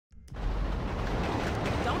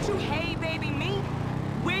you hey baby me?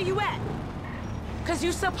 Where you at? Cause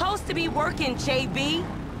you supposed to be working, JB.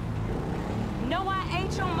 No, I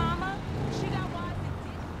ain't your mama. She got wise and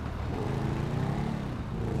dick.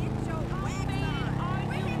 Get your wax on.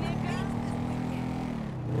 Are you, nigga?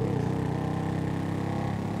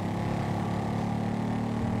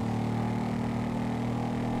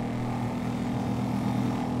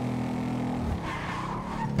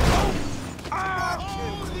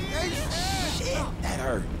 Shit, that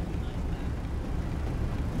hurt.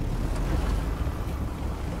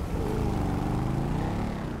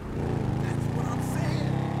 That's what I'm saying.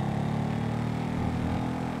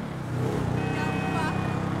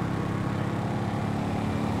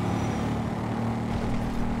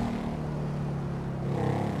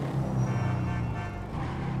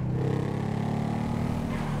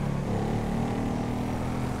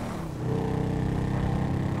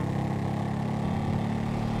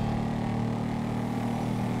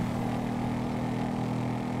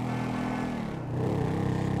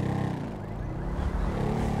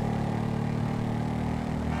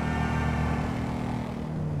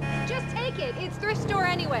 Just take it. It's thrift store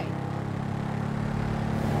anyway.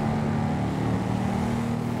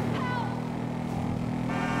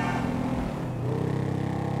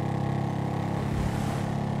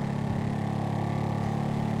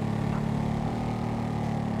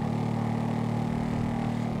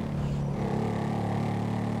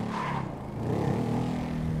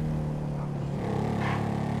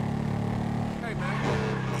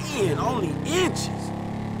 Hey, man, only inches.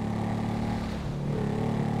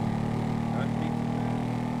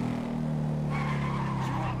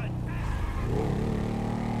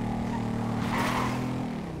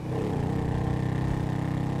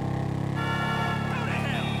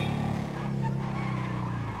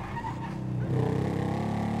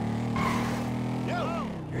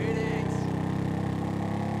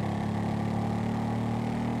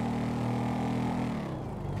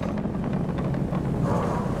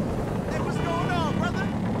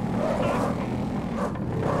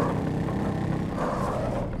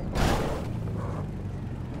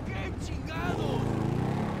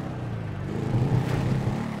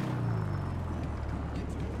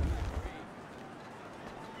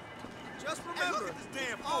 Just remember, hey, this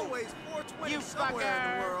damn always 420 you somewhere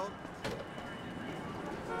fucker. In the world.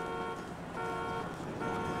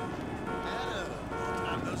 Anna, long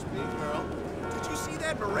time no speak, girl. Did you see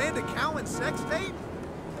that Miranda Cowan sex tape?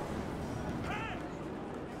 Hey!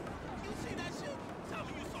 You see that shit? Tell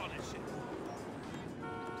me you saw that shit.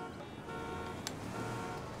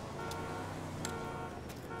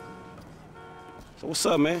 So what's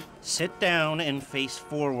up, man? Sit down and face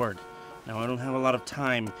forward. Now, I don't have a lot of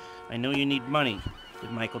time. I know you need money.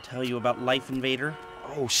 Did Michael tell you about Life Invader?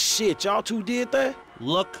 Oh, shit. Y'all two did that?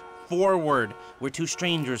 Look forward. We're two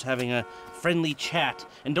strangers having a friendly chat.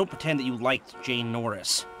 And don't pretend that you liked Jane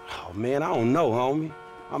Norris. Oh, man, I don't know, homie.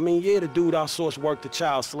 I mean, yeah, the dude outsourced work to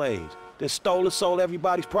child slaves. Then stole and sold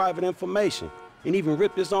everybody's private information. And even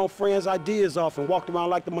ripped his own friends' ideas off and walked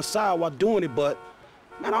around like the Messiah while doing it, but...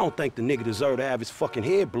 Man, I don't think the nigga deserved to have his fucking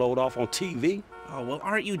head blowed off on TV. Oh, well,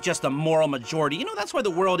 aren't you just a moral majority? You know, that's why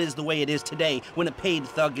the world is the way it is today, when a paid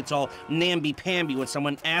thug gets all namby-pamby when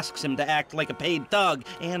someone asks him to act like a paid thug,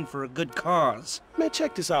 and for a good cause. Man,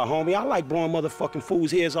 check this out, homie. I like blowing motherfucking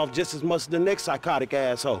fools' heads off just as much as the next psychotic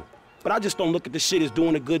asshole. But I just don't look at this shit as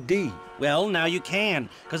doing a good deed. Well, now you can,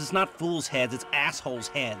 because it's not fools' heads, it's assholes'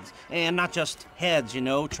 heads. And not just heads, you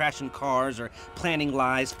know, trashing cars or planning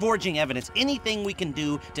lies, forging evidence, anything we can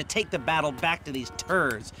do to take the battle back to these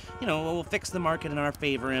turds. You know, we'll fix the market in our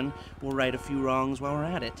favor and we'll right a few wrongs while we're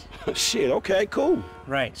at it. Shit, okay, cool.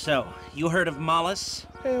 Right, so, you heard of Mollis?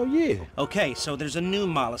 Hell yeah. Okay, so there's a new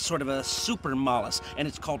Mollis, sort of a super Mollis, and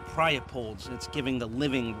it's called Priapolds. It's giving the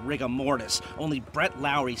living rigor mortis. Only Brett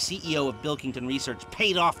Lowry, CEO of Bilkington Research,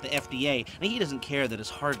 paid off the FDA, and he doesn't care that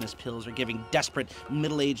his hardness pills are giving desperate,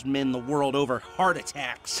 middle-aged men the world over heart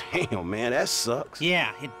attacks. Damn, man, that sucks.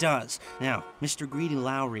 Yeah, it does. Now, Mr. Greedy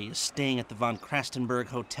Lowry is staying at the Von Krastenberg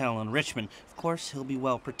Hotel in Richmond. Of course, he'll be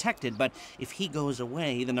well protected, but if he goes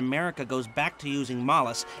away, then America goes back to using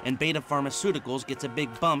Mollis, and Beta Pharmaceuticals gets a big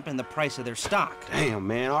bump in the price of their stock. Damn,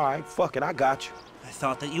 man, all right, fuck it, I got you. I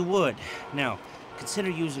thought that you would. Now,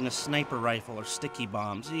 consider using a sniper rifle or sticky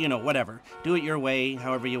bombs, you know, whatever. Do it your way,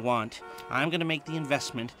 however you want. I'm gonna make the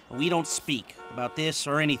investment. We don't speak about this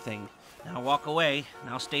or anything. Now walk away,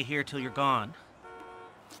 and I'll stay here till you're gone.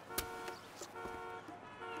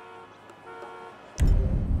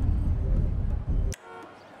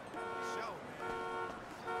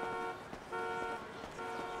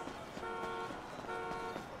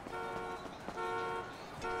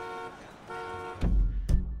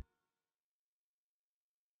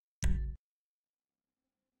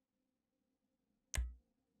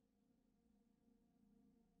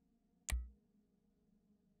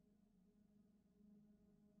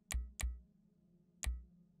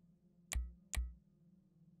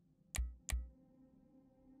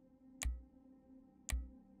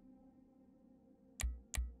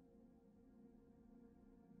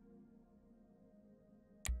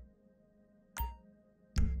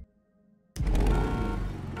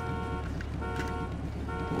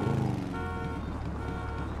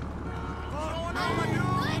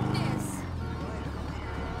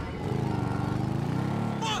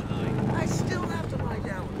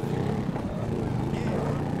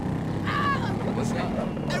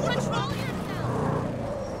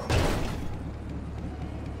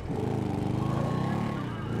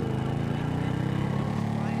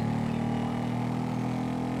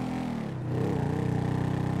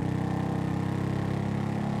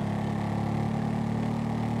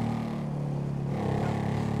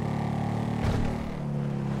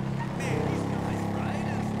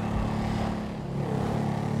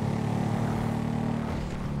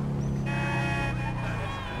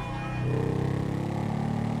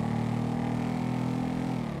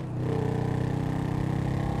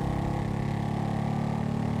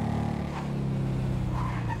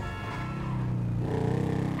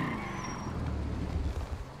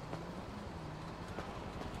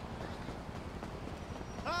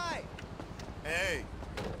 Hey.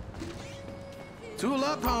 Tool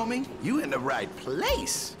up, homie. You in the right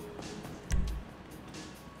place.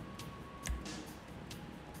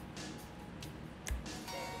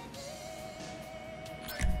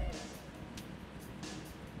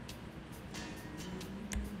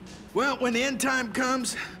 Well, when the end time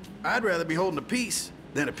comes, I'd rather be holding a peace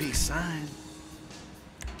than a peace sign.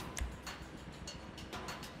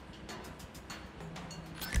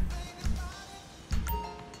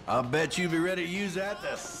 I'll bet you'll be ready to use that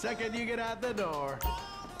the second you get out the door.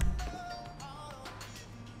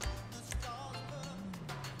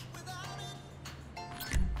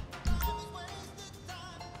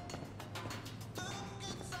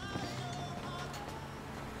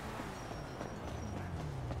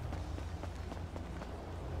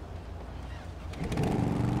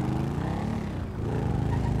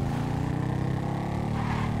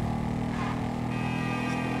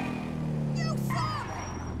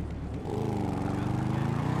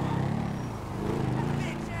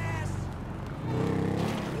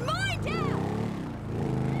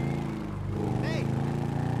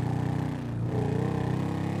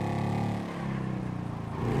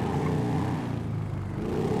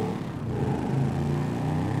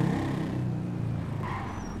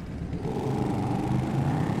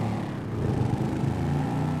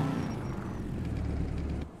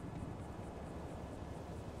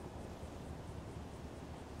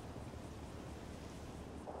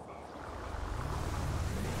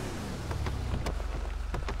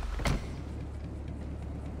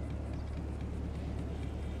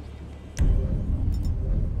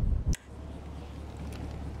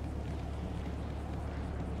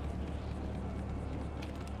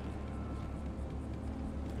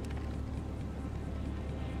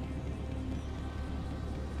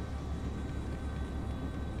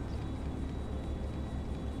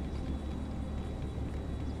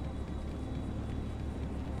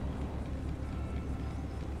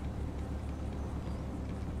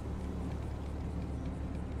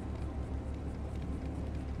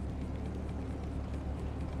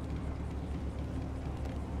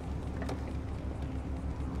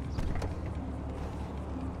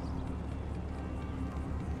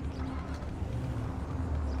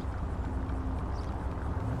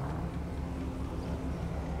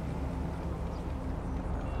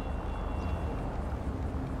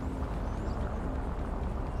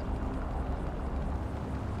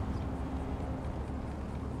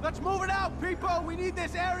 Let's move it out, people! We need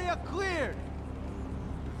this area cleared!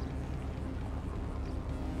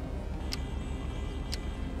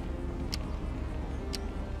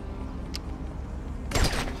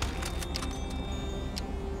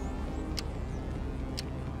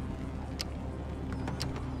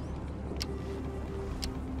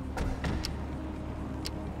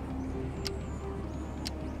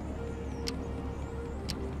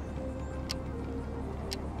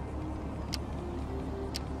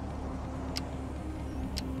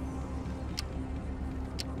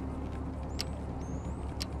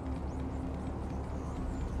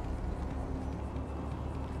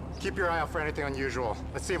 Keep your eye out for anything unusual.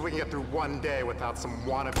 Let's see if we can get through one day without some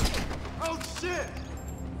wannabe. Oh shit!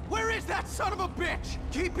 Where is that son of a bitch?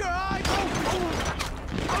 Keep your eye. Oh!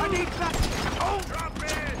 I need that. Oh! Drop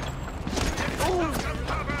in.